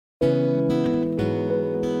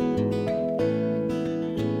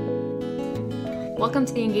Welcome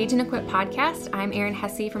to the Engage and Equip podcast. I'm Erin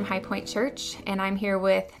Hesse from High Point Church, and I'm here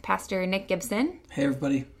with Pastor Nick Gibson. Hey,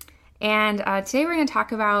 everybody. And today we're going to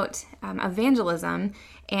talk about evangelism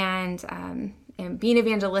and being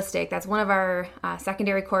evangelistic. That's one of our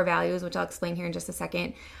secondary core values, which I'll explain here in just a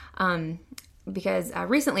second. Because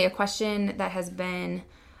recently a question that has been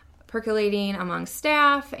percolating among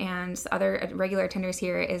staff and other regular attenders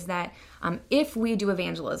here is that if we do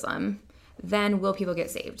evangelism, then will people get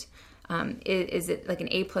saved? Is it like an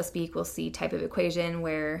A plus B equals C type of equation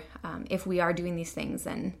where if we are doing these things,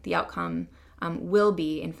 then the outcome will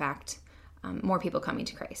be, in fact, more people coming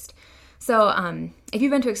to Christ? So if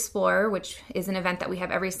you've been to Explore, which is an event that we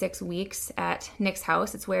have every 6 weeks at Nick's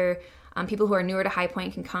house, it's where people who are newer to High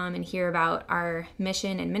Point can come and hear about our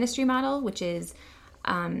mission and ministry model, which is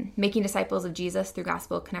making disciples of Jesus through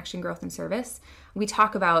gospel connection, growth, and service. We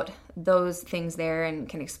talk about those things there and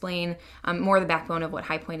can explain more of the backbone of what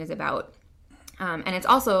High Point is about. And it's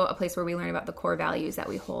also a place where we learn about the core values that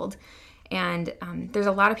we hold. And there's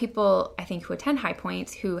a lot of people, I think, who attend High Point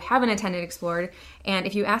who haven't attended Explored. And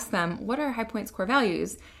if you ask them, what are High Point's core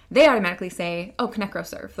values? They automatically say, oh, connect, grow,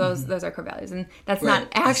 serve. Those are core values. And that's right. not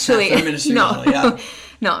actually... That's our ministry model, yeah.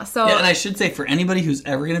 No, so... Yeah, and I should say, for anybody who's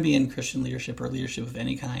ever going to be in Christian leadership or leadership of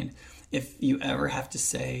any kind, if you ever have to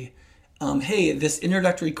say, hey, this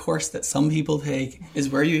introductory course that some people take is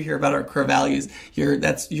where you hear about our core values,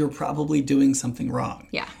 you're probably doing something wrong.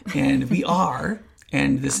 Yeah. And we are,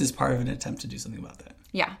 and this is part of an attempt to do something about that.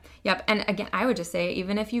 Yeah, yep. And again, I would just say,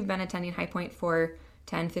 even if you've been attending High Point for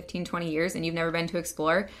 10, 15, 20 years and you've never been to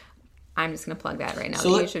Explore, I'm just going to plug that right now.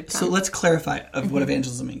 So let's clarify what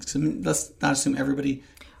evangelism means. Let's not assume everybody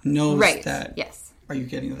knows that. Yes. Are you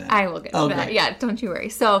getting to that? I will get to that. Great. Yeah, don't you worry.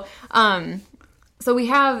 So we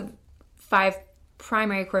have 5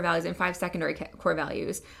 primary core values and 5 secondary core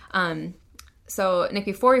values. So Nick,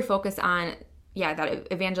 before we focus on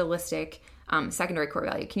that evangelistic secondary core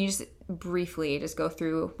value, can you just briefly just go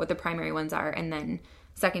through what the primary ones are and then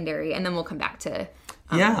secondary, and then we'll come back to...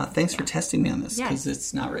 thanks for testing me on this, because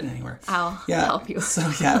it's not written anywhere. I'll help you. So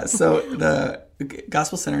the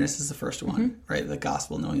gospel-centeredness is the first one, right? The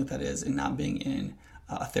gospel, knowing what that is, and not being in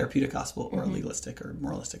a therapeutic gospel or a legalistic or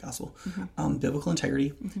moralistic gospel. Biblical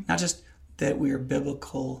integrity, not just that we are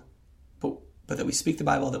biblical, but that we speak the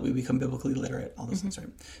Bible, that we become biblically literate, all those things, right?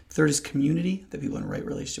 Third is community, that people are in right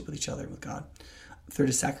relationship with each other and with God. Third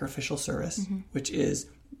is sacrificial service, which is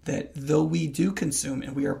that though we do consume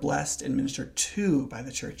and we are blessed and ministered to by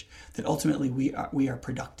the church, that ultimately we are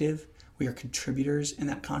productive, we are contributors, and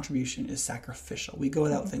that contribution is sacrificial. We go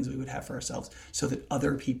without things we would have for ourselves so that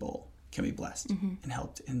other people can be blessed and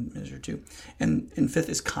helped and ministered to. And fifth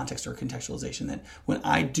is context or contextualization, that when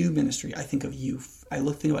I do ministry, I think of you. I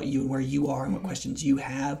think about you and where you are and what questions you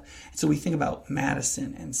have. And so we think about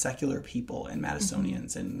Madison and secular people and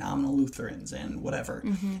Madisonians and nominal Lutherans and whatever.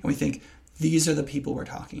 And we think, these are the people we're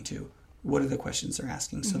talking to. What are the questions they're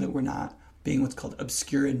asking? So that we're not being what's called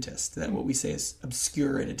obscurantist, that what we say is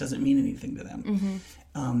obscure and it doesn't mean anything to them.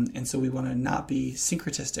 And so we want to not be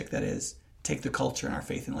syncretistic, that is, take the culture and our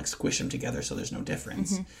faith and like squish them together so there's no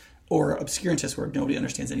difference. Or obscurantist, where nobody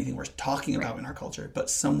understands anything we're talking about in our culture, but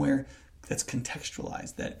somewhere that's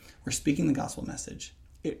contextualized, that we're speaking the gospel message,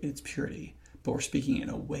 it's purity, but we're speaking in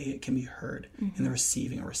a way it can be heard in the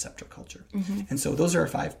receiving or receptive culture. And so those are our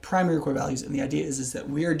 5 primary core values, and the idea is that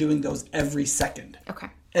we are doing those every second. Okay.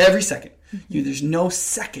 Every second. There's no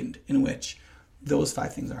second in which those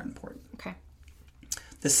 5 things aren't important. Okay.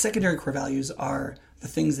 The secondary core values are the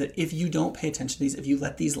things that if you don't pay attention to these, if you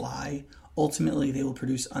let these lie, ultimately they will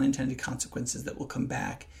produce unintended consequences that will come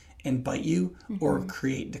back and bite you or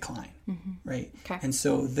create decline, right? Okay. And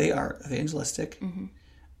so they are evangelistic,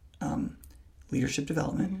 leadership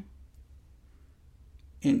development,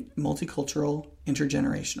 and multicultural,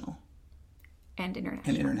 intergenerational, and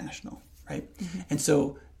international, right? And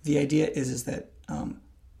so the idea is that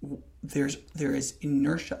there is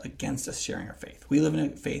inertia against us sharing our faith. We live in a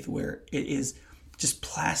faith where it is just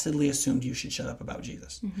placidly assumed you should shut up about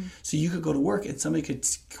Jesus. So you could go to work and somebody could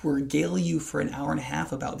regale you for an hour and a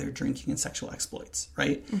half about their drinking and sexual exploits,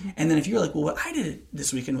 right? And then if you're like, well, what I did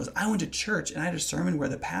this weekend was I went to church and I had a sermon where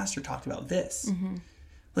the pastor talked about this.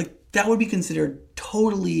 Like, that would be considered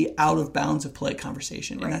totally out of bounds of polite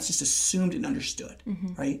conversation. And that's just assumed and understood,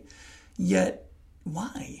 right? Yet,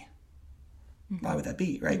 why? Why would that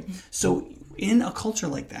be, right? So in a culture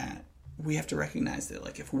like that, we have to recognize that,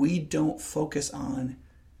 like, if we don't focus on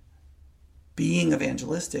being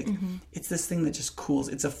evangelistic, it's this thing that just cools.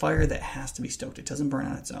 It's a fire that has to be stoked. It doesn't burn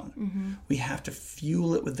on its own. We have to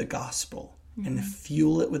fuel it with the gospel and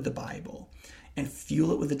fuel it with the Bible. and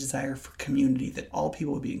fuel it with a desire for community, that all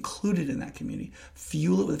people would be included in that community.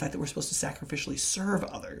 Fuel it with the fact that we're supposed to sacrificially serve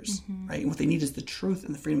others, right? And what they need is the truth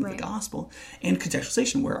and the freedom of the gospel. And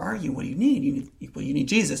contextualization, where are you? What do you need? You need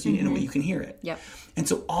Jesus. You need a way you can hear it. Yep. And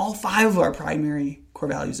so all 5 of our primary core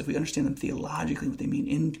values, if we understand them theologically, what they mean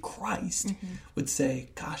in Christ, would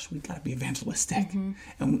say, gosh, we've got to be evangelistic.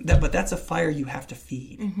 But that's a fire you have to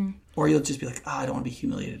feed. Or you'll just be like, I don't want to be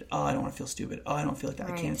humiliated. I don't want to feel stupid. I don't feel like that.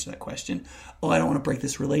 I can't answer that question. I don't want to break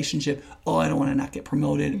this relationship. I don't want to not get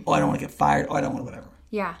promoted. I don't want to get fired. I don't want to whatever.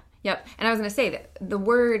 Yeah. Yep. And I was going to say that the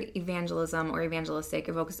word evangelism or evangelistic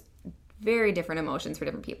evokes very different emotions for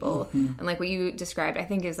different people. And like what you described, I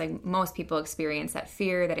think is like most people experience that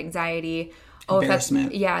fear, that anxiety.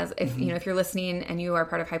 Embarrassment. If if you're listening and you are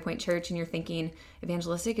part of High Point Church and you're thinking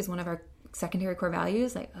evangelistic is one of our secondary core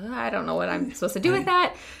values, like, I don't know what I'm supposed to do with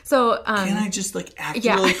that. So can I just like act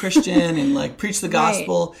really Christian and like preach the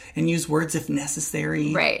gospel and use words if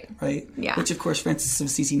necessary? Right. Yeah. Which of course Francis of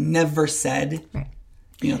Assisi never said. Right.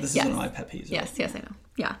 This is one of my pet peeves. Right? Yes, I know.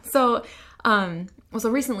 Yeah. So so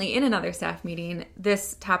recently in another staff meeting,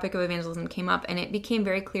 this topic of evangelism came up, and it became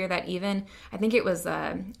very clear that even, I think it was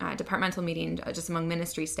a departmental meeting just among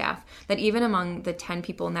ministry staff, that even among the 10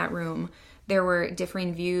 people in that room, there were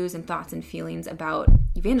differing views and thoughts and feelings about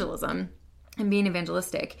evangelism and being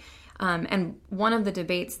evangelistic. And one of the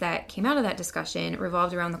debates that came out of that discussion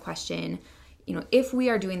revolved around the question, if we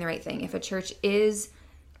are doing the right thing, if a church is,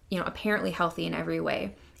 apparently healthy in every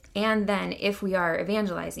way, and then if we are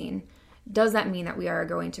evangelizing, does that mean that we are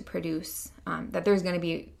going to produce, that there's going to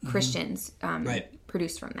be Christians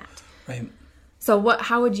produced from that? Right. So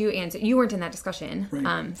how would you answer? You weren't in that discussion.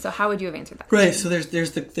 Right. So how would you have answered that? Right. So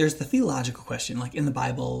there's the theological question, like in the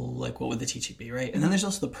Bible, like what would the teaching be, right? And then there's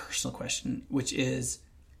also the personal question, which is,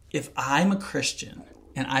 if I'm a Christian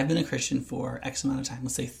and I've been a Christian for X amount of time,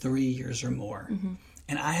 let's say 3 years or more,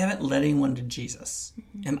 and I haven't led anyone to Jesus,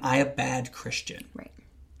 am I a bad Christian?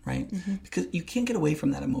 Right? Because you can't get away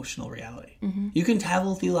from that emotional reality. You can have a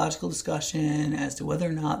little theological discussion as to whether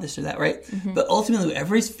or not this or that, right? But ultimately,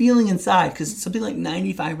 everybody's feeling inside, because something like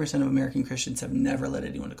 95% of American Christians have never led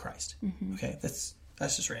anyone to Christ. Okay? That's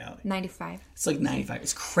just reality. 95. It's like 95.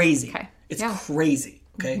 It's crazy. Okay. It's crazy.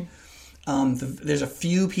 Okay? There's a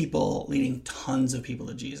few people leading tons of people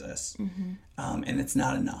to Jesus, and it's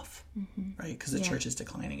not enough, right? Because the church is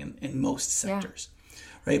declining in most sectors,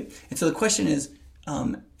 right? And so the question is,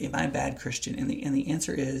 am I a bad Christian? And the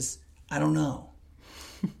answer is, I don't know.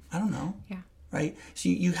 I don't know. Right? So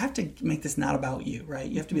you have to make this not about you, right?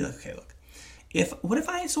 You have to be like, okay, look, what if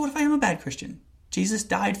I am a bad Christian? Jesus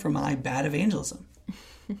died for my bad evangelism.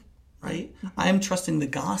 Right? I am trusting the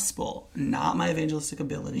gospel, not my evangelistic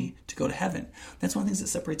ability to go to heaven. That's one of the things that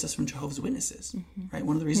separates us from Jehovah's Witnesses. Right?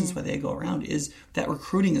 One of the reasons why they go around is that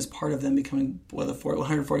recruiting is part of them becoming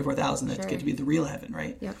 144,000 that get to be the real heaven,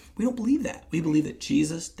 right? Yep. We don't believe that. We believe that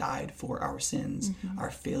Jesus died for our sins, our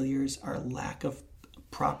failures, our lack of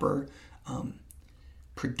proper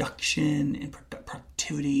production and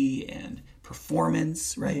productivity and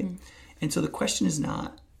performance, right? And so the question is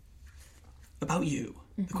not about you.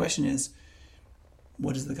 The question is,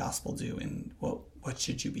 what does the gospel do, and what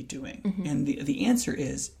should you be doing? And the answer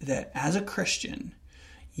is that as a Christian,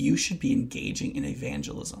 you should be engaging in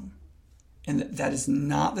evangelism. And that is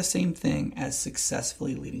not the same thing as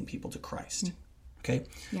successfully leading people to Christ. Okay?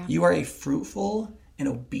 Yeah. You are a fruitful and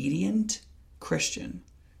obedient Christian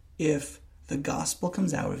if the gospel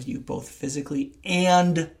comes out of you both physically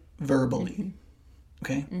and verbally.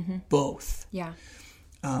 Okay? Both. Yeah.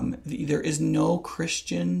 There is no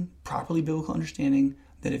Christian, properly biblical understanding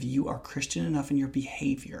that if you are Christian enough in your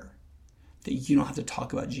behavior, that you don't have to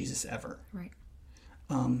talk about Jesus ever. Right.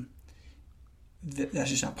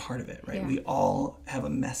 That's just not part of it, right? Yeah. We all have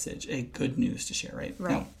a message, a good news to share, right?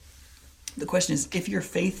 Right. Now, the question is, if you're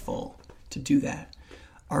faithful to do that,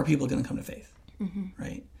 are people going to come to faith,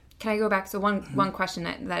 right? Can I go back? So one question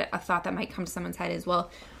that a thought that might come to someone's head is,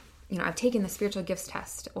 well, I've taken the spiritual gifts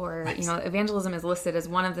test, or, evangelism is listed as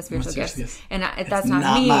one of the spiritual gifts. And that's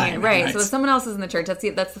not me, mine, right? So if someone else is in the church, that's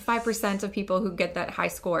the 5% of people who get that high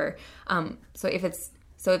score.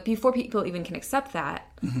 So before people even can accept that,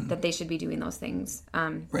 that they should be doing those things.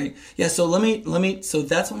 Right. Yeah. So so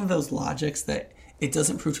that's one of those logics that it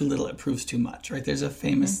doesn't prove too little, it proves too much, right? There's the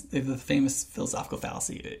famous philosophical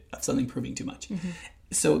fallacy of something proving too much.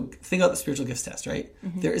 So think about the spiritual gifts test, right?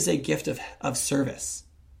 There is a gift of service.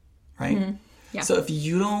 Right? Yeah. So if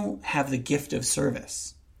you don't have the gift of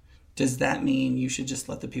service, does that mean you should just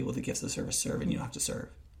let the people with the gifts of service serve and you don't have to serve?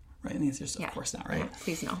 Right? And the answer is of course not, right? Yeah,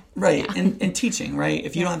 please no. Right. Yeah. And teaching, right?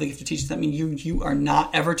 If you don't have the gift of teaching, does that mean you are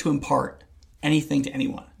not ever to impart anything to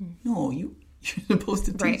anyone? No, You're supposed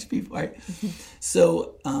to teach people, right?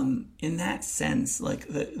 So in that sense, like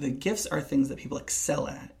the gifts are things that people excel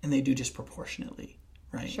at, and they do disproportionately,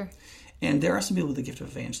 right? Sure. And there are some people with the gift of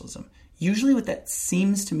evangelism. Usually what that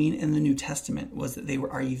seems to mean in the New Testament was that they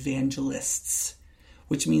are evangelists,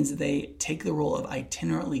 which means that they take the role of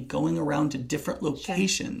itinerantly going around to different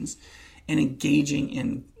locations and engaging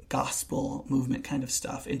in gospel movement kind of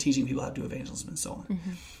stuff and teaching people how to do evangelism and so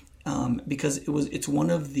on. Because it's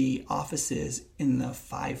one of the offices in the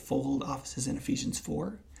fivefold offices in Ephesians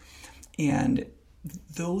 4. And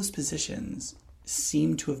those positions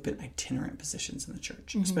seem to have been itinerant positions in the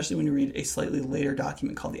church, especially when you read a slightly later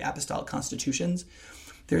document called the Apostolic Constitutions.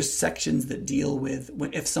 There's sections that deal with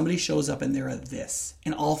if somebody shows up and they're a this,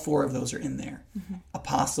 and all four of those are in there.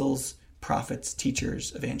 Apostles, prophets,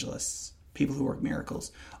 teachers, evangelists, people who work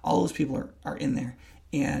miracles, all those people are in there.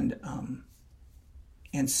 And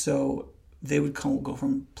so they would go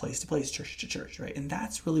from place to place, church to church, right? And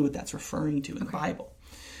that's really what that's referring to in the Bible.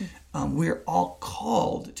 We're all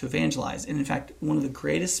called to evangelize. And in fact, one of the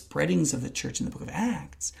greatest spreadings of the church in the book of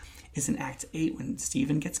Acts is in Acts 8 when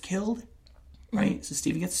Stephen gets killed, right? So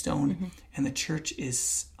Stephen gets stoned, and the church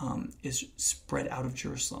is spread out of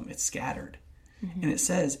Jerusalem. It's scattered. And it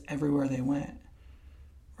says everywhere they went,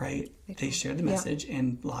 right? They shared the message,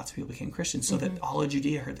 and lots of people became Christians, so that all of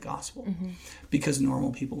Judea heard the gospel because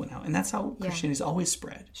normal people went out. And that's how Christianity is always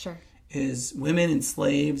spread. Sure. Is women and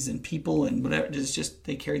slaves and people and whatever. It's just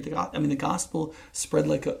they carried the gospel. I mean, the gospel spread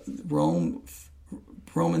like a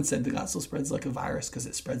Roman said the gospel spreads like a virus because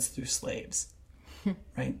it spreads through slaves,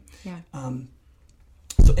 right? Yeah.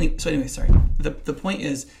 So anyway, sorry. The point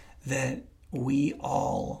is that we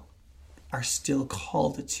all are still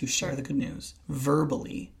called to share the good news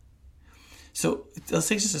verbally. So let's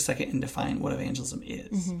take just a second and define what evangelism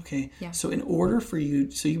is. Okay. Yeah. So in order for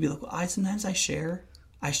you, so you'd be like, well, sometimes I share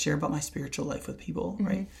about my spiritual life with people,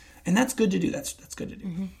 right? And that's good to do. That's good to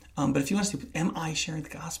do. But if you want to see, am I sharing the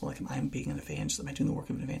gospel? Like, am I being an evangelist? Am I doing the work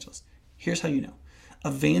of an evangelist? Here's how you know.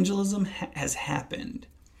 Evangelism has happened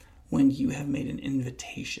when you have made an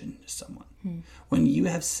invitation to someone. When you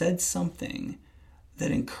have said something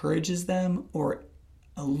that encourages them or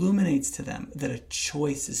illuminates to them that a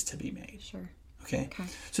choice is to be made. Sure. Okay?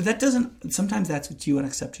 So that doesn't, sometimes that's, do you want to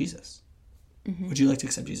accept Jesus? Would you like to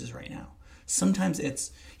accept Jesus right now? Sometimes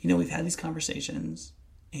it's, we've had these conversations,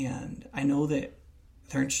 and I know that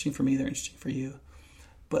they're interesting for me, they're interesting for you,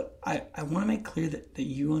 but I want to make clear that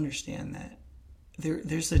you understand that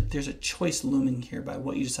there's a choice looming here by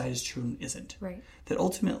what you decide is true and isn't. Right. That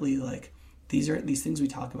ultimately, like, these things we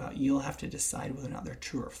talk about, you'll have to decide whether or not they're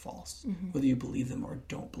true or false, whether you believe them or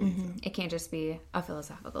don't believe them. It can't just be a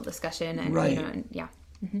philosophical discussion. And, right.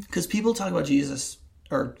 Because people talk about Jesus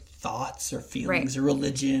or thoughts or feelings or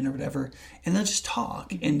religion or whatever, and they'll just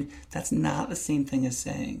talk. And that's not the same thing as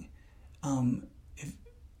saying, if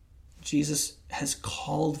Jesus has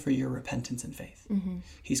called for your repentance and faith.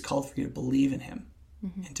 He's called for you to believe in him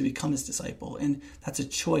and to become his disciple. And that's a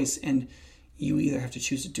choice, and you either have to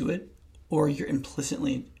choose to do it or you're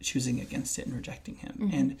implicitly choosing against it and rejecting him.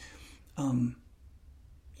 And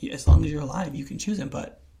as long as you're alive, you can choose him.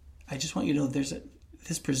 But I just want you to know there's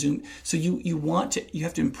this presumed. So you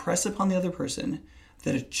have to impress upon the other person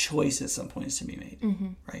that a choice at some point is to be made,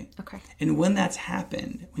 right? Okay. And when that's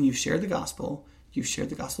happened, when you've shared the gospel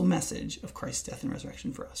message of Christ's death and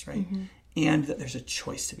resurrection for us, right? And that there's a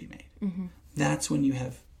choice to be made. That's when you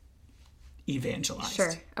have evangelized.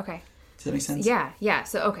 Sure. Okay. Does that make sense? Yeah.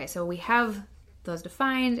 So we have those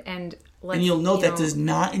defined, and you'll note that does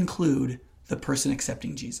not include the person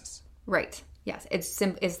accepting Jesus. Right. Yes.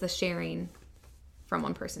 It's the sharing from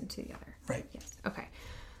one person to the other. Right. Yes. Okay.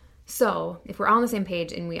 So if we're all on the same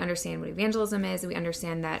page and we understand what evangelism is, and we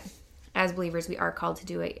understand that as believers we are called to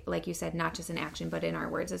do it, like you said, not just in action but in our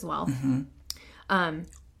words as well.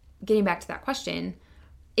 Getting back to that question,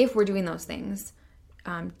 if we're doing those things,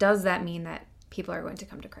 does that mean that people are going to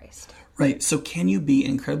come to Christ? Right. So can you be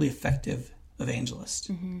an incredibly effective evangelist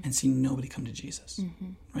and see nobody come to Jesus?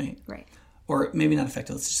 Right. Right. Or maybe not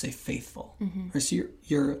effective, let's just say faithful. Or so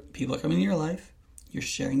your people are coming into your life, you're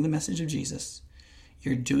sharing the message of Jesus,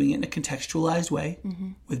 you're doing it in a contextualized way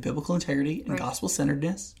with biblical integrity and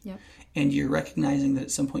gospel-centeredness, and you're recognizing that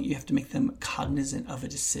at some point you have to make them cognizant of a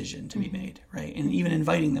decision to be made, right? And even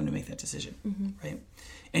inviting them to make that decision, right?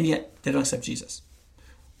 And yet they don't accept Jesus.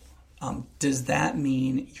 Does that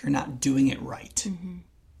mean you're not doing it right?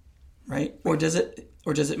 Right? Or does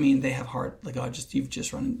it mean they have heart, like,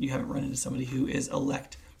 you haven't run into somebody who is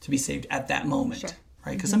elect to be saved at that moment,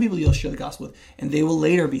 right? Because some people you'll share the gospel with, and they will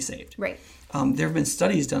later be saved. Right. There have been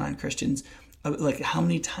studies done on Christians, like how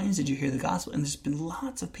many times did you hear the gospel? And there's been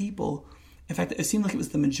lots of people, In fact, it seemed like it was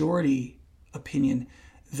the majority opinion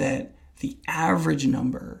that the average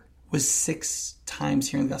number was 6 times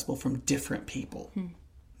hearing the gospel from different people.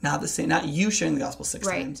 Not the same, not you sharing the gospel 6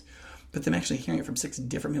 times, but them actually hearing it from 6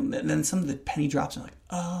 different people. And then some of the penny drops are like,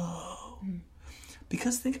 oh.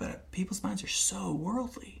 Because think about it, people's minds are so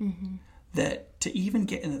worldly that to even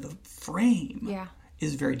get into the frame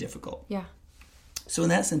is very difficult. Yeah. So in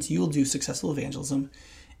that sense, you will do successful evangelism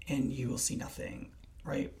and you will see nothing,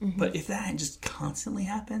 right? But if that just constantly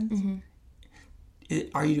happens,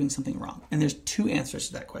 are you doing something wrong? And there's 2 answers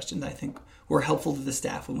to that question that I think were helpful to the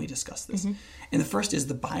staff when we discussed this. And the first is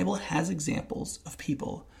the Bible has examples of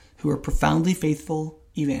people who are profoundly faithful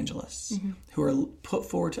evangelists, who are put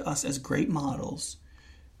forward to us as great models,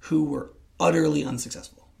 who were utterly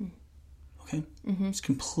unsuccessful. Okay? It's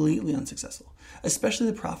completely unsuccessful. Especially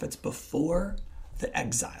the prophets before the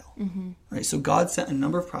exile. Right? So God sent a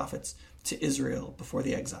number of prophets to Israel before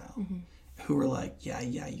the exile who were like, yeah,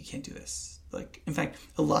 you can't do this. Like, in fact,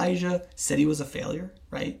 Elijah said he was a failure,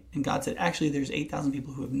 right? And God said, actually, there's 8,000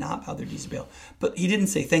 people who have not bowed their knees to Baal. But he didn't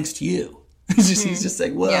say, thanks to you. He's just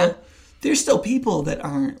like, well, there's still people that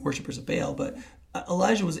aren't worshipers of Baal. But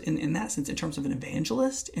Elijah was, in that sense, in terms of an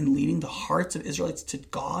evangelist and leading the hearts of Israelites to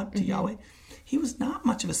God, to Yahweh, he was not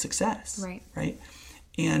much of a success. Right?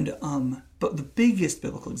 And, but the biggest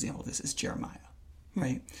biblical example of this is Jeremiah,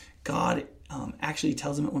 right? God actually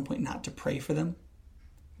tells him at one point not to pray for them,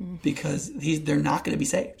 because they're not going to be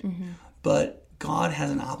saved. But God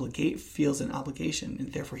has feels an obligation,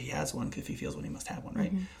 and therefore he has one if he feels one, he must have one,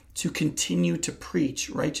 right? To continue to preach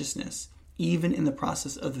righteousness, even in the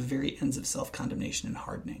process of the very ends of self-condemnation and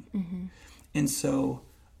hardening. And so,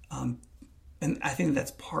 and I think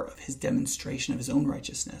that's part of his demonstration of his own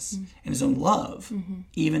righteousness and his own love,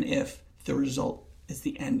 even if the result is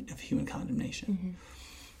the end of human condemnation.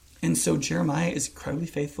 And so Jeremiah is incredibly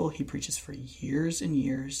faithful. He preaches for years and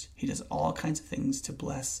years. He does all kinds of things to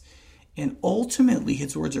bless. And ultimately,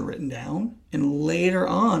 his words are written down. And later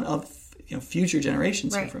on, future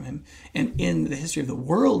generations hear from him. And in the history of the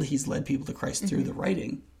world, he's led people to Christ through the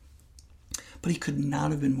writing. But he could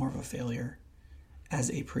not have been more of a failure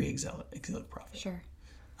as a pre-exilic prophet. Sure.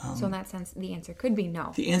 So in that sense, the answer could be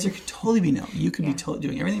no. The answer could totally be no. You could be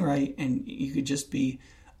doing everything right, and you could just be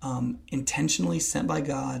intentionally sent by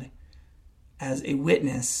God as a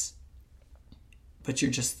witness, but you're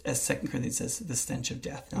just, as 2 Corinthians says, the stench of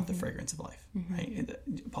death, not the fragrance of life. Right?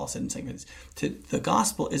 Paul said in 2 Corinthians, the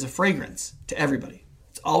gospel is a fragrance to everybody.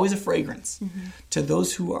 It's always a fragrance to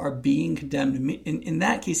those who are being condemned. In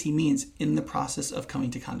that case, he means in the process of coming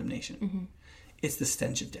to condemnation. It's the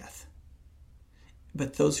stench of death.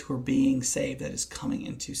 But those who are being saved, that is coming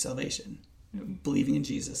into salvation, believing in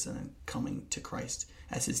Jesus and then coming to Christ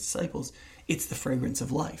as his disciples, it's the fragrance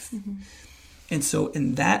of life. And so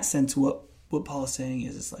in that sense, what Paul is saying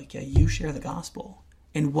is like, you share the gospel,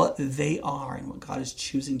 and what they are and what God is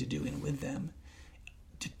choosing to do in with them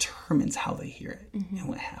determines how they hear it and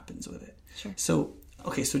what happens with it. Sure. So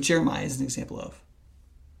Jeremiah is an example of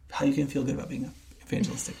how you can feel good about being an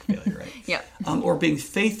evangelistic failure, right? Or being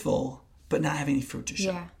faithful but not having any fruit to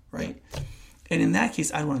show, right? And in that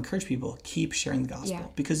case, I'd want to encourage people, keep sharing the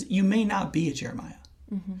gospel, because you may not be a Jeremiah.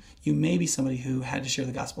 You may be somebody who had to share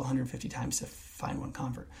the gospel 150 times to find one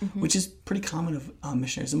convert, which is pretty common of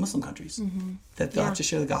missionaries in Muslim countries, that they'll have to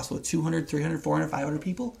share the gospel with 200, 300, 400, 500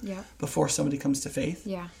 people before somebody comes to faith.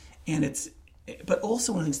 And but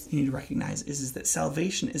also one of the things you need to recognize is that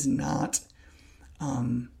salvation is not,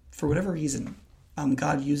 for whatever reason,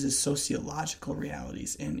 God uses sociological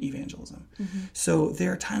realities in evangelism. So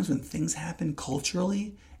there are times when things happen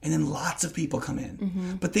culturally, and then lots of people come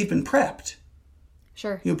in, but they've been prepped.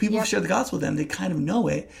 Sure. People who share the gospel with them, they kind of know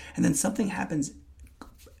it, and then something happens,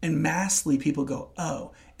 and massively people go,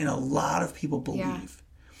 oh, and a lot of people believe.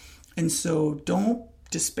 And so don't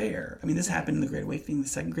despair. I mean, this happened in the Great Awakening, the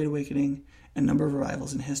Second Great Awakening, a number of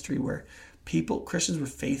revivals in history where Christians were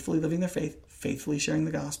faithfully living their faith, faithfully sharing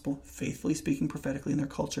the gospel, faithfully speaking prophetically in their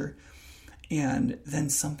culture, and then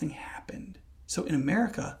something happened. So in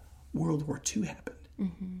America, World War II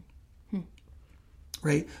happened.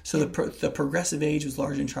 Right? So the progressive age was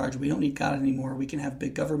largely in charge. We don't need God anymore. We can have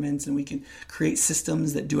big governments, and we can create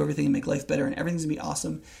systems that do everything and make life better, and everything's going to be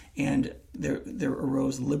awesome. And there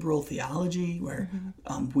arose liberal theology where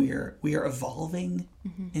we are evolving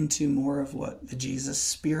into more of what the Jesus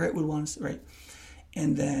spirit would want us, right?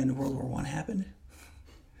 And then World War I happened.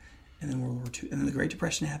 And then World War II. And then the Great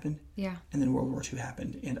Depression happened. And then World War II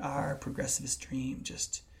happened. And our progressivist dream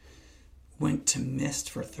just went to mist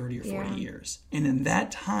for 30 or 40 years. And in that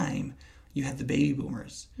time, you had the baby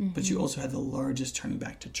boomers, but you also had the largest turning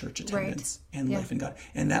back to church attendance and life in God.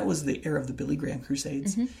 And that was the era of the Billy Graham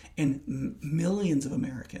Crusades. And millions of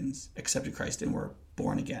Americans accepted Christ and were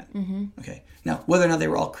born again. Okay. Now, whether or not they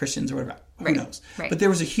were all Christians or whatever, who knows? But there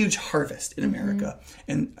was a huge harvest in America.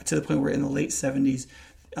 And to the point where in the late 70s,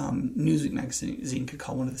 Newsweek magazine could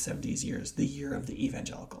call one of the 70s years the year of the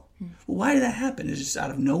evangelical. Well, why did that happen? Is it just out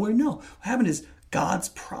of nowhere? No. What happened is God's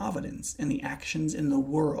providence and the actions in the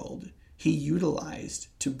world he utilized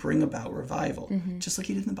to bring about revival, just like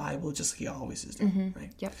he did in the Bible, just like he always has done,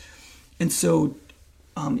 right? Yep. And so,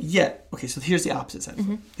 so here's the opposite side.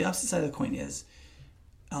 The opposite side of the coin is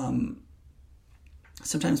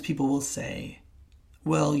sometimes people will say,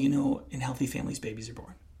 well, in healthy families, babies are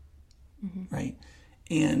born, right?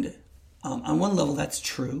 And on one level, that's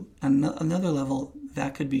true. On another level,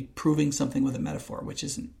 that could be proving something with a metaphor, which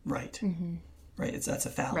isn't right. Right? That's a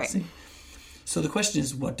fallacy. Right. So the question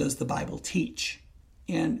is, what does the Bible teach?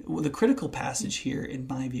 And the critical passage here, in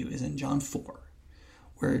my view, is in John 4,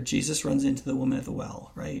 where Jesus runs into the woman at the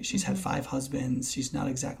well, right? She's had 5 husbands. She's not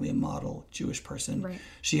exactly a model Jewish person. Right.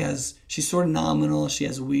 She's sort of nominal. She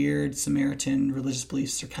has weird Samaritan religious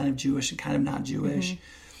beliefs. They're kind of Jewish and kind of not Jewish.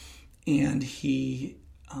 And he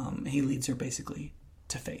leads her basically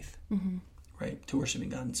to faith. Right, to worshiping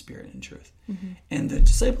God in spirit and in truth. And the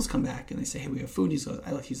disciples come back and they say, hey, we have food. He's like,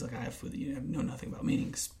 I have food that you know nothing about,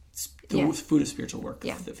 meaning the food of spiritual work,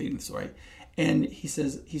 the feeding the soul, right? And he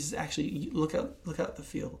says, actually, look out the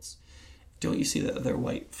fields. Don't you see that they're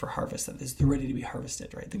white for harvest? That they're ready to be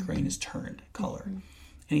harvested, right? The grain is turned color. And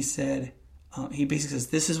he said, he basically says,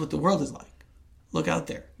 this is what the world is like. Look out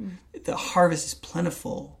there. The harvest is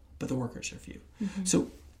plentiful, but the workers are few.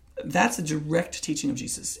 So that's a direct teaching of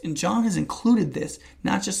Jesus. And John has included this,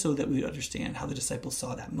 not just so that we understand how the disciples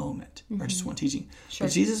saw that moment, or just one teaching,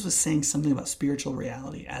 but Jesus was saying something about spiritual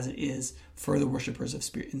reality as it is for the worshipers of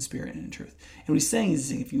spirit and in truth. And what he's saying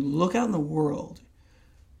is, if you look out in the world,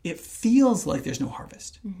 it feels like there's no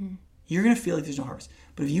harvest. You're going to feel like there's no harvest.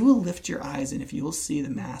 But if you will lift your eyes and if you will see the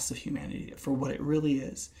mass of humanity for what it really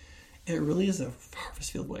is a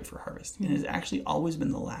harvest field white for harvest. And it has actually always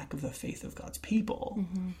been the lack of the faith of God's people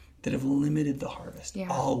that have limited the harvest,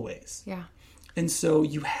 always. Yeah. And so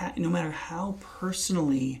no matter how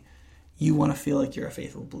personally you want to feel like you're a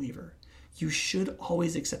faithful believer, you should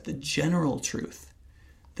always accept the general truth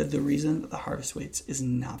that the reason that the harvest waits is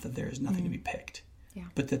not that there is nothing to be picked,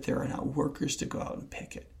 but that there are not workers to go out and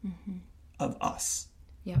pick it of us,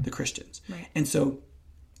 the Christians. Right. And so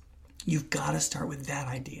you've got to start with that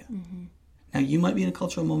idea. Now, you might be in a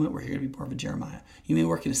cultural moment where you're going to be more of a Jeremiah. You may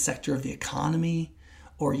work in a sector of the economy,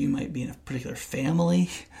 or you might be in a particular family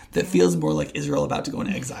that feels more like Israel about to go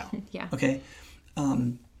into exile. Okay?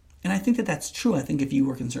 And I think that that's true. I think if you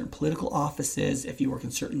work in certain political offices, if you work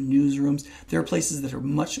in certain newsrooms, there are places that are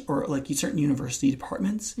or like certain university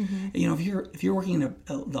departments. If you're working in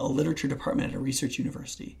a literature department at a research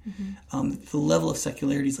university, the level of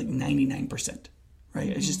secularity is like 99%. Right?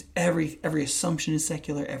 It's just every assumption is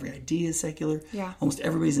secular, every idea is secular. Almost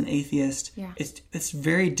everybody's an atheist. It's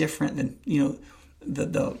very different than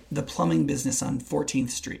the plumbing business on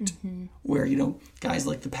 14th Street, where guys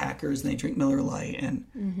like the Packers and they drink Miller Lite, and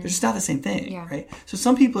they're just not the same thing, right? So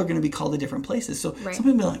some people are going to be called to different places. So some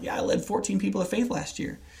people are like, I led 14 people of faith last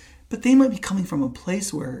year, but they might be coming from a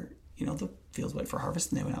place where the fields white for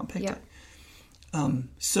harvest, and they went out and picked it.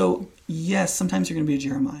 So yes, sometimes you're going to be a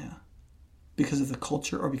Jeremiah because of the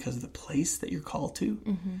culture or because of the place that you're called to.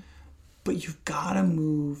 But you've got to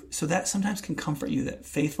move. So that sometimes can comfort you that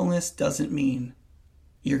faithfulness doesn't mean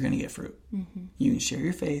you're going to get fruit. You can share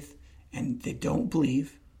your faith and they don't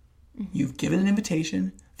believe. You've given an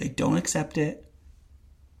invitation. They don't accept it.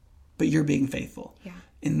 But you're being faithful.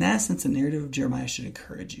 In that sense, the narrative of Jeremiah should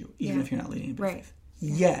encourage you, even if you're not leading by faith.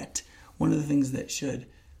 Yet, one of the things that should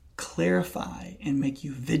clarify and make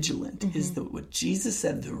you vigilant is that what Jesus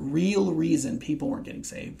said, the real reason people weren't getting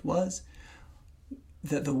saved was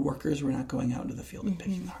that the workers were not going out into the field and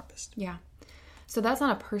picking the harvest. So that's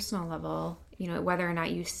on a personal level, whether or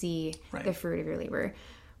not you see the fruit of your labor.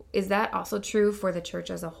 Is that also true for the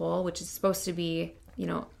church as a whole, which is supposed to be,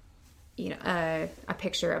 a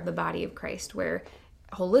picture of the body of Christ, where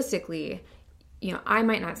holistically, I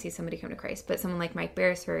might not see somebody come to Christ, but someone like Mike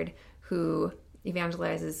Beresford, who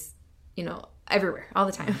evangelizes, everywhere, all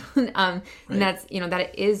the time. And that's,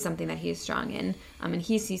 that is something that he is strong in. And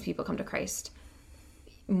he sees people come to Christ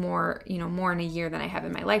more in a year than I have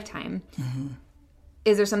in my lifetime.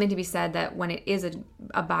 Is there something to be said that when it is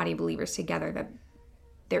a body of believers together, that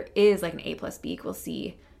there is like an A + B =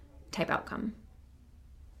 C type outcome?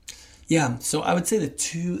 Yeah, so I would say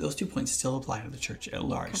those 2 points still apply to the church at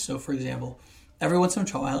large. Okay. So, for example, every once in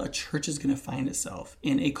a while, a church is going to find itself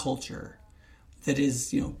in a culture that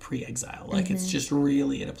is, pre-exile. Like it's just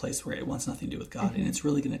really at a place where it wants nothing to do with God, and it's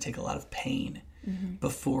really going to take a lot of pain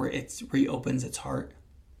before it reopens its heart,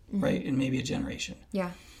 right? In maybe a generation.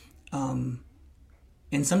 Yeah.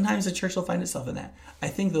 And sometimes the church will find itself in that. I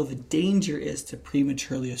think, though, the danger is to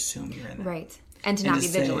prematurely assume you're in that. Right. And to not be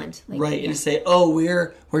vigilant. Right. And to say, oh,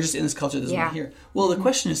 we're just in this culture that doesn't want to hear. Well, the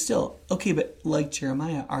question is still, okay, but like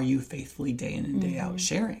Jeremiah, are you faithfully day in and day out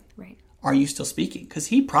sharing? Right. Are you still speaking? Because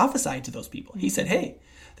he prophesied to those people. He said, hey,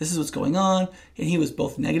 this is what's going on. And he was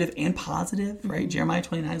both negative and positive, right? Jeremiah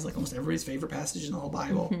 29 is like almost everybody's favorite passage in the whole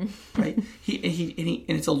Bible, right? And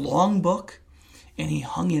it's a long book, and he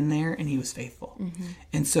hung in there, and he was faithful.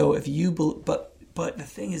 And so if you, but the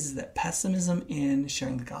thing is that pessimism in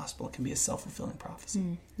sharing the gospel can be a self-fulfilling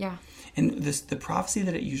prophecy. Yeah. And the prophecy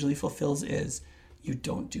that it usually fulfills is you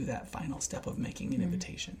don't do that final step of making an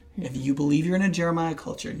invitation. If you believe you're in a Jeremiah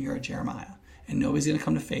culture and you're a Jeremiah and nobody's going to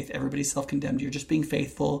come to faith, everybody's self-condemned, you're just being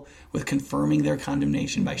faithful with confirming their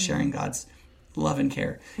condemnation by sharing God's love and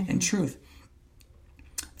care and truth,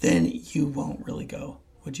 then you won't really go,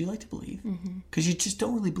 would you like to believe? Because you just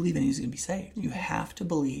don't really believe anyone's going to be saved. You have to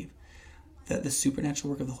believe that the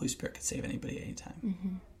supernatural work of the Holy Spirit could save anybody at any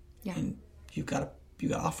time. Yeah. And you've got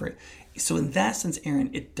to offer it. So in that sense,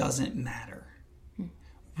 Aaron, it doesn't matter.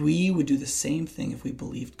 We would do the same thing if we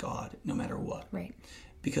believed God, no matter what. Right.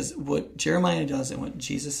 Because what Jeremiah does and what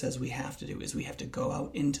Jesus says we have to do is we have to go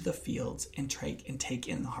out into the fields and take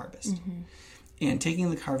in the harvest. And taking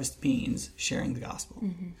the harvest means sharing the gospel.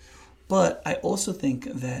 But I also think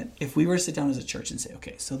that if we were to sit down as a church and say,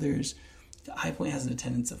 okay, so High Point has an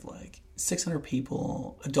attendance of like 600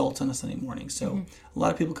 people, adults on a Sunday morning. So a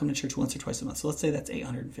lot of people come to church once or twice a month. So let's say that's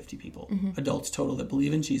 850 people, adults total that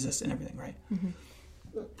believe in Jesus and everything, right?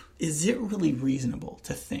 Is it really reasonable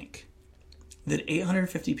to think that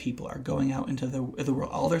 850 people are going out into the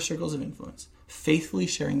world, all their circles of influence, faithfully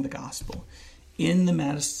sharing the gospel in the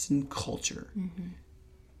Madison culture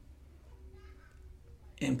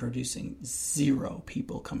and producing 0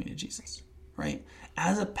 people coming to Jesus, right?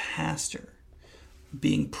 As a pastor,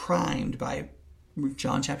 being primed by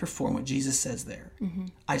John chapter 4 and what Jesus says there,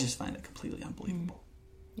 I just find it completely unbelievable.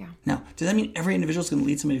 Yeah. Now, does that mean every individual is going to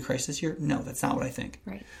lead somebody to Christ this year? No, that's not what I think.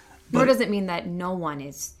 Right. Nor does it mean that no one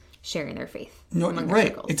is sharing their faith.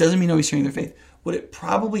 Right. It doesn't mean nobody's sharing their faith. What it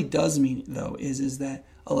probably does mean, though, is that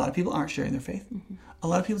a lot of people aren't sharing their faith. A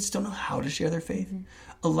lot of people just don't know how to share their faith.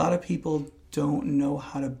 A lot of people don't know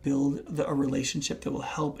how to build a relationship that will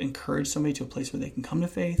help encourage somebody to a place where they can come to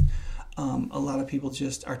faith. A lot of people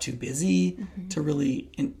just are too busy to really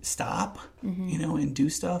stop, and do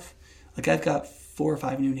stuff. Like I've got 4 or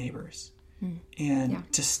 5 new neighbors.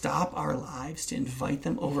 And to stop our lives, to invite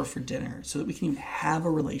them over for dinner so that we can even have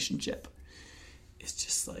a relationship, it's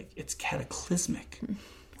just like, it's cataclysmic,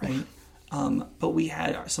 right? But we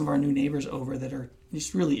had some of our new neighbors over that are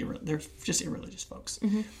just really, they're just irreligious folks.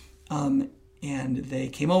 And they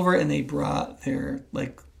came over and they brought their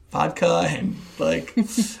like vodka and like,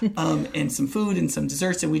 and some food and some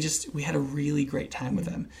desserts. And we had a really great time with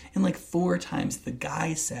them. And like 4 times the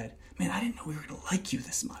guy said, man, I didn't know we were going to like you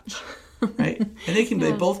this much. Right? And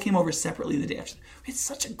they both came over separately the day after. We had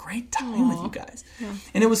such a great time with you guys. Yeah.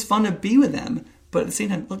 And it was fun to be with them. But at the same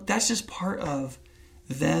time, look, that's just part of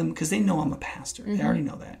them, because they know I'm a pastor. They already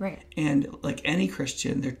know that. Right. And like any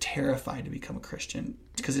Christian, they're terrified to become a Christian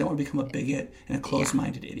because they don't want to become a bigot and a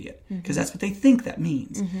closed-minded idiot, because that's what they think that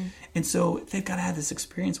means. And so they've got to have this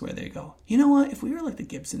experience where they go, you know what? If we were like the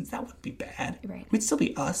Gibsons, that wouldn't be bad. Right. We'd still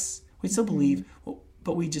be us. We'd still believe,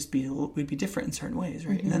 but we'd be different in certain ways,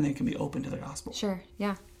 right? And then they can be open to the gospel. Sure.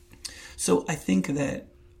 Yeah. So I think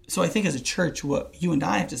as a church, what you and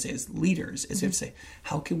I have to say as leaders is we have to say,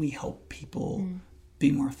 how can we help people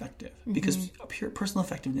be more effective? Because pure personal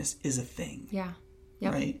effectiveness is a thing. Yeah.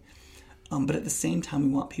 Yep. Right? But at the same time, we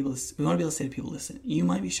want to be able to say to people, listen, you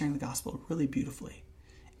might be sharing the gospel really beautifully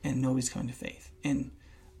and nobody's coming to faith. And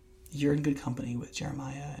you're in good company with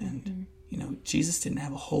Jeremiah and, Jesus didn't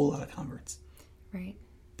have a whole lot of converts. Right.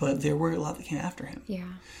 But there were a lot that came after him. Yeah.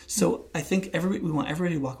 So I think we want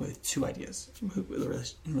everybody to walk away with 2 ideas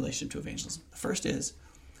in relation to evangelism. The first is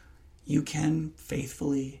you can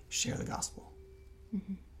faithfully share the gospel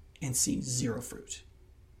and see 0 fruit.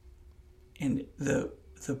 And the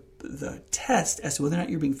test as to whether or not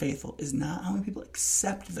you're being faithful is not how many people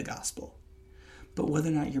accept the gospel, but whether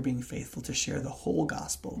or not you're being faithful to share the whole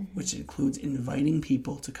gospel, which includes inviting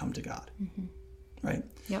people to come to God. Right?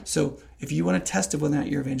 Yep. So if you want to test of whether or not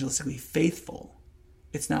you're evangelistically faithful,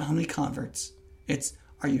 it's not how many converts. It's,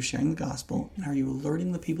 are you sharing the gospel? And are you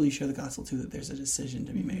alerting the people you share the gospel to that there's a decision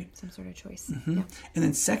to be made? Some sort of choice. Mm-hmm. Yeah. And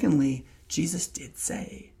then secondly, Jesus did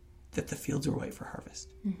say that the fields are white for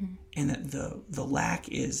harvest. And that the lack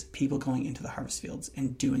is people going into the harvest fields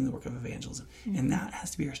and doing the work of evangelism. And that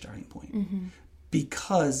has to be our starting point.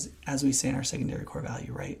 Because, as we say in our secondary core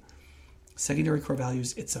value, right? Secondary core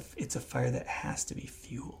values, it's a fire that has to be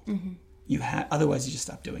fueled. Otherwise you just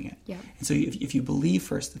stop doing it. Yeah. And so if you believe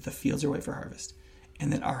first that the fields are white for harvest,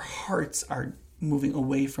 and that our hearts are moving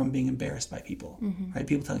away from being embarrassed by people, right?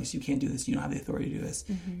 People telling us you can't do this, you don't have the authority to do this,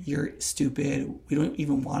 you're stupid, we don't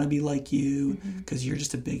even want to be like you because you're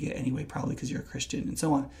just a bigot anyway, probably because you're a Christian, and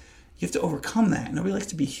so on. You have to overcome that. Nobody likes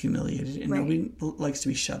to be humiliated, and nobody likes to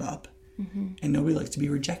be shut up, and nobody likes to be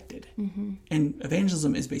rejected. And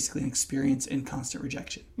evangelism is basically an experience in constant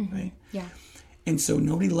rejection, right? Yeah. And so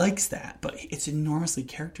nobody likes that, but it's enormously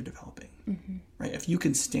character developing, right? If you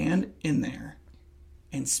can stand in there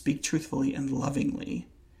and speak truthfully and lovingly,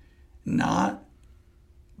 not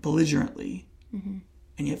belligerently, and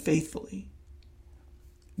yet faithfully,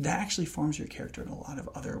 that actually forms your character in a lot of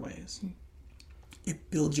other ways. It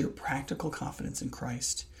builds your practical confidence in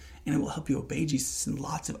Christ, and it will help you obey Jesus in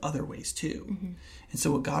lots of other ways too. And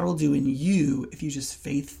so what God will do in you, if you just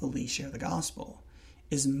faithfully share the gospel,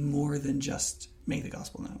 is more than just make the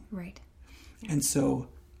gospel known. Right. And so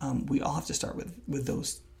we all have to start with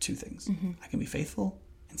those two things. I can be faithful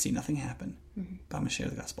and see nothing happen, but I'm going to share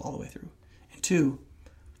the gospel all the way through. And two,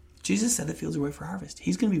 Jesus said the fields are white for harvest.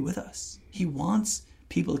 He's going to be with us. He wants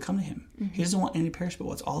people to come to him. He doesn't want any to perish, but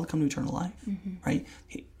wants all to come to eternal life, right?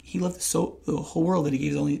 He loved the whole world that he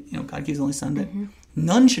gave his only, God gave his only son, that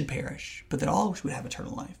none should perish, but that all would have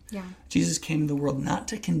eternal life. Yeah. Jesus came to the world not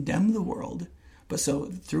to condemn the world, but so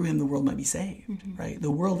through him the world might be saved, right?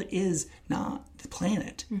 The world is not the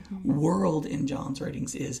planet. World in John's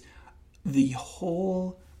writings is the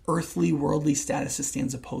whole earthly, worldly status that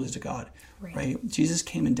stands opposed to God, right? Jesus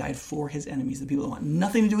came and died for his enemies, the people that want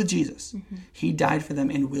nothing to do with Jesus. He died for them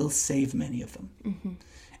and will save many of them.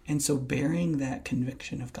 And so bearing that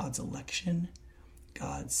conviction of God's election,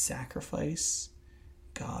 God's sacrifice,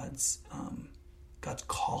 God's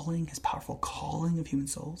calling, his powerful calling of human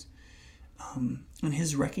souls, and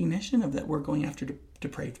his recognition of that we're going after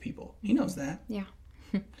depraved people. He knows that. Yeah.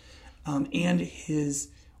 And his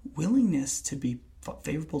willingness to be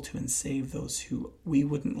favorable to and save those who we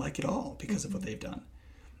wouldn't like at all because of what they've done.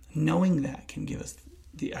 Knowing that can give us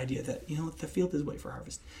the idea that, the field is white for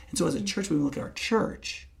harvest. And so as a church, when we look at our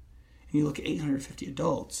church, and you look at 850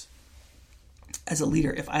 adults, as a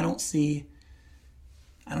leader, if I don't see,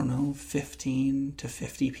 15 to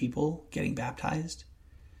 50 people getting baptized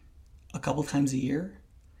a couple times a year,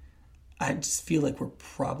 I just feel like we're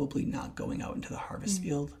probably not going out into the harvest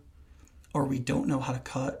field, or we don't know how to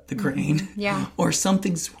cut the grain, or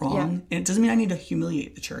something's wrong. And it doesn't mean I need to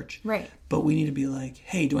humiliate the church, right? But we need to be like,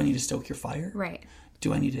 hey, do I need to stoke your fire? Right.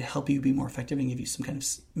 Do I need to help you be more effective and give you some kind of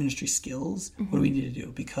ministry skills? What do we need to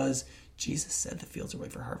do? Because Jesus said the fields are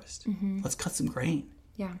white for harvest. Let's cut some grain.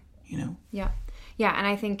 Yeah. Yeah. Yeah. And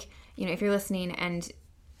I think, if you're listening and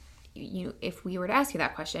if we were to ask you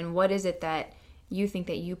that question, what is it that you think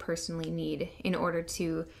that you personally need in order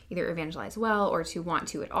to either evangelize well or to want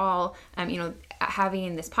to at all?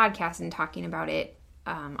 Having this podcast and talking about it,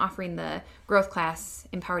 offering the growth class,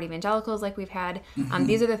 Empowered Evangelicals, like we've had,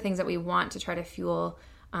 these are the things that we want to try to fuel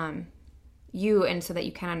you, and so that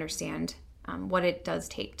you can understand what it does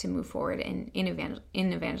take to move forward in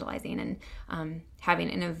evangelizing and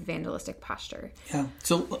having an evangelistic posture. Yeah.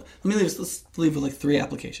 So let's leave with 3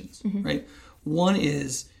 applications, right? One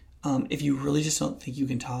is, if you really just don't think you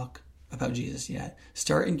can talk about Jesus yet,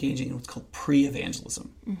 start engaging in what's called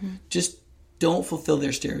pre-evangelism. Just don't fulfill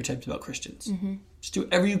their stereotypes about Christians. Just do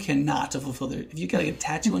whatever you can not to fulfill their... If you got to get a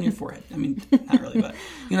tattoo on your forehead, not really, but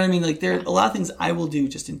you know what I mean? There are a lot of things I will do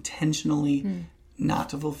just intentionally not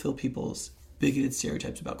to fulfill people's bigoted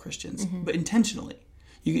stereotypes about Christians, but intentionally.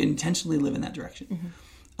 You can intentionally live in that direction.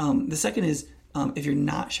 The second is, if you're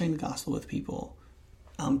not sharing the gospel with people,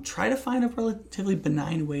 try to find a relatively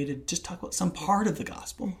benign way to just talk about some part of the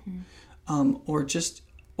gospel,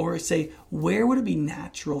 or say, where would it be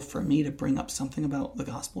natural for me to bring up something about the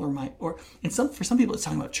gospel, for some people it's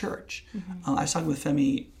talking about church. I was talking with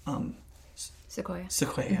Femi Sequoia.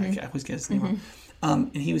 I always get his name wrong.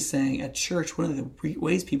 And he was saying at church, one of the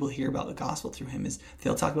ways people hear about the gospel through him is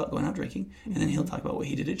they'll talk about going out drinking, and then he'll talk about what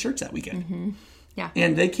he did at church that weekend. Yeah.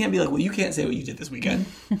 And they can't be like, well, you can't say what you did this weekend,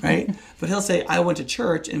 right? But he'll say, I went to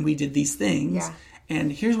church and we did these things,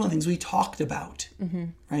 and here's one of the things we talked about,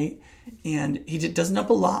 right? And he doesn't up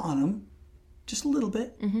a lot on them, just a little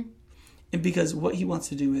bit. And because what he wants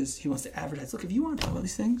to do is he wants to advertise, look, if you want to talk about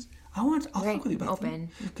these things, I'll talk with you about them.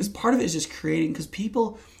 Because part of it is just creating, because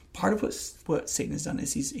part of what Satan has done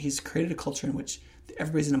is he's created a culture in which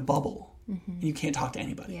everybody's in a bubble and you can't talk to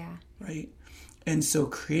anybody. Yeah. Right? And so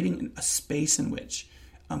creating a space in which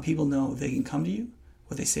people know they can come to you,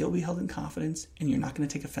 what they say will be held in confidence, and you're not going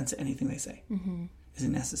to take offense at anything they say.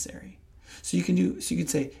 Isn't necessary. So you can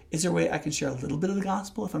say, is there a way I can share a little bit of the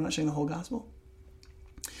gospel if I'm not sharing the whole gospel?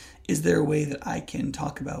 Is there a way that I can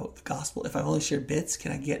talk about the gospel if I've only shared bits?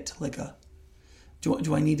 Can I get to like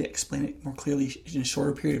do I need to explain it more clearly in a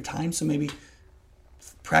shorter period of time? So maybe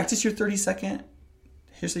practice your 30-second,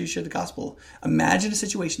 here's how you share the gospel. Imagine a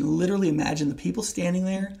situation, literally imagine the people standing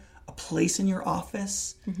there, a place in your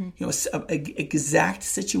office, an exact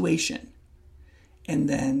situation, and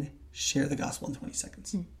then share the gospel in 20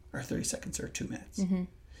 seconds or 30 seconds or 2 minutes.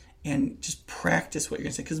 And just practice what you're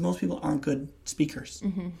going to say, because most people aren't good speakers,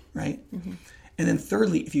 right? And then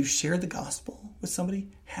thirdly, if you shared the gospel with somebody,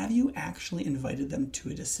 have you actually invited them to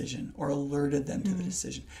a decision or alerted them to the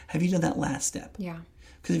decision? Have you done that last step? Yeah.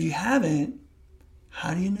 Because if you haven't,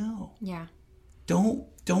 how do you know? Yeah.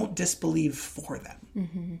 Don't disbelieve for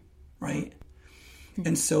them, right?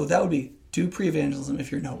 And so that would be do pre-evangelism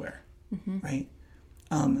if you're nowhere, right?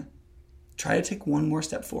 Try to take one more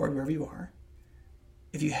step forward wherever you are.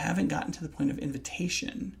 If you haven't gotten to the point of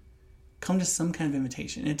invitation, come to some kind of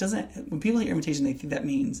invitation. And it doesn't, when people hear invitation, they think that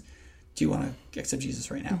means, do you want to accept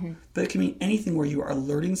Jesus right now? But it can mean anything where you are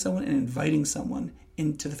alerting someone and inviting someone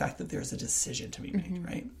into the fact that there's a decision to be made,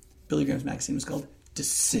 right? Billy Graham's magazine was called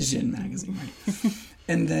Decision Magazine, right?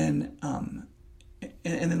 And then,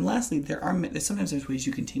 and then lastly, sometimes there's ways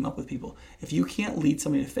you can team up with people. If you can't lead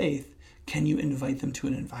somebody to faith, can you invite them to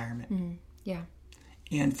an environment? Yeah.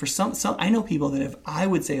 And for some, I know people that have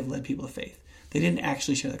led people to faith. They didn't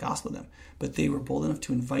actually share the gospel with them, but they were bold enough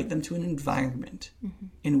to invite them to an environment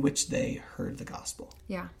in which they heard the gospel.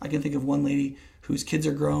 Yeah. I can think of one lady whose kids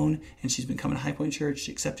are grown and she's been coming to High Point Church.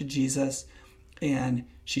 She accepted Jesus and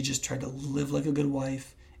she just tried to live like a good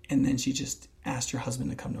wife. And then she just asked her husband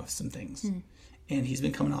to come to some things. And he's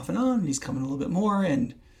been coming off and on, and he's coming a little bit more.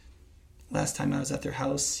 And last time I was at their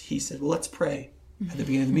house, he said, well, let's pray at the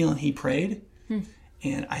beginning of the meal. And he prayed.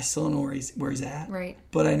 And I still don't know where he's at. Right.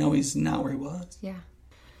 But I know he's not where he was. Yeah.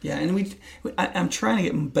 Yeah, and I'm trying to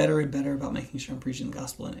get better and better about making sure I'm preaching the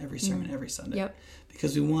gospel in every sermon, every Sunday. Yep.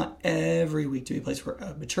 Because we want every week to be a place where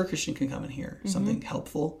a mature Christian can come and hear something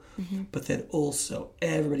helpful, but that also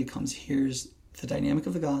everybody comes, hears the dynamic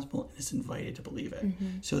of the gospel, and is invited to believe it.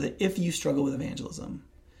 So that if you struggle with evangelism,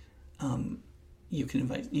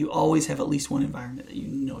 you always have at least one environment that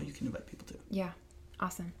you can invite people to. Yeah.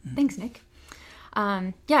 Awesome. Thanks, Nick.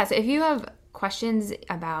 So if you have questions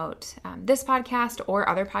about this podcast or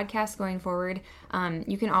other podcasts going forward,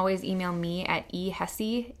 you can always email me at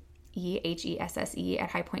ehesse, EHESSE at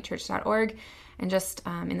highpointchurch.org, and just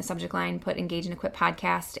in the subject line put Engage and Equip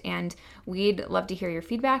Podcast, and we'd love to hear your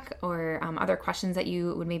feedback or other questions that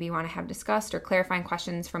you would maybe want to have discussed or clarifying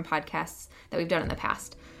questions from podcasts that we've done in the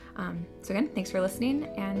past. So again, thanks for listening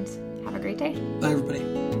and have a great day. Bye, everybody.